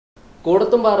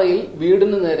കoodathumpara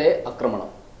വീടിന് നേരെ ആക്രമണം.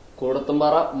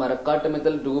 കoodathumpara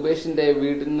മരക്കാട്ടുമിത്തൽ രൂപേഷിന്റെ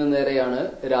വീടിന് നേരെയാണ്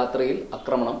രാത്രിയിൽ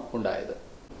ആക്രമണം ഉണ്ടായത്.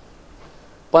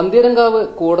 പന്തീരങ്കാവ്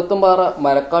കoodathumpara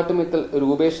മരക്കാട്ടുമിത്തൽ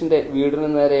രൂപേഷിന്റെ വീടിന്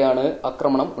നേരെയാണ്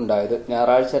ആക്രമണം ഉണ്ടായത്.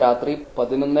 ഞായറാഴ്ച രാത്രി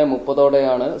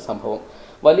 11:30ഓടെയാണ് സംഭവം.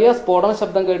 വലിയ സ്ഫോടന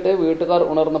ശബ്ദം കേട്ട് വീട്ടുകാർ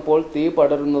ഉണർന്നപ്പോൾ തീ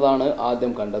പടരുന്നതാണ്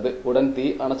ആദ്യം കണ്ടത്. ഉടൻ തീ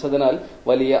അണച്ചതിനാൽ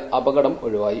വലിയ അപകടം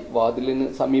ഒഴിവായി. വാതിലിന്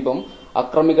സമീപം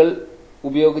അക്രമികൾ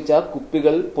ഉപയോഗിച്ച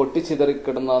കുപ്പികൾ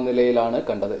പൊട്ടിച്ചിതറിക്കിടന്ന നിലയിലാണ്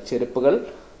കണ്ടത്. ചെരുപ്പുകൾ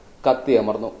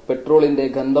കത്തിയമർന്നു. പെട്രോളിന്റെ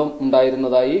ഗന്ധം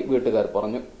ഉണ്ടായിരുന്നതായി വീട്ടുകാർ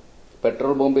പറഞ്ഞു.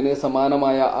 പെട്രോൾ ബോംബിന്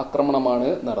സമാനമായ ആക്രമണമാണ്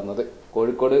നടന്നത്.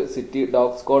 കോഴിക്കോട് സിറ്റി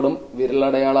ഡോഗ് സ്ക്വാഡും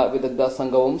വിരലടയാള വിദഗ്ധ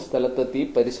സംഘവും സ്ഥലത്തെത്തി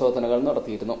പരിശോധനകൾ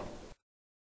നടത്തിയിരുന്നു.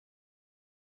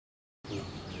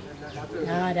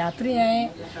 രാത്രി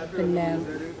ഞാൻ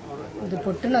ഇത്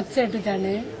പൊട്ടുന്ന ഒച്ച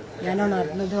ഇട്ടിട്ടാണ് ഞാൻ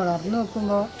ഉണർന്നു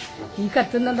നോക്കുമ്പോൾ ഈ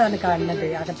കത്തുന്നതാണ് കാണുന്നത്.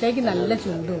 അകത്തേക്ക് നല്ല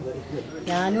ചൂടും.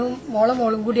 ഞാനും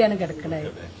മോളും കൂടിയാണ് കിടക്കുന്നത്.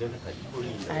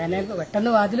 അങ്ങനെ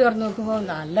പെട്ടെന്ന് വാതിൽ തുറന്നു നോക്കുമ്പോൾ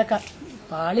നല്ല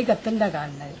പാളി കത്തുണ്ടാ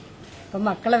കാണുന്നത്. അപ്പം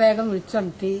മക്കളെ വേഗം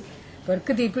വിളിച്ചുണർത്തി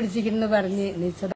ഇവർക്ക് തീപിടിച്ചിരിക്കുന്നു പറഞ്ഞ് നീച്ചത്.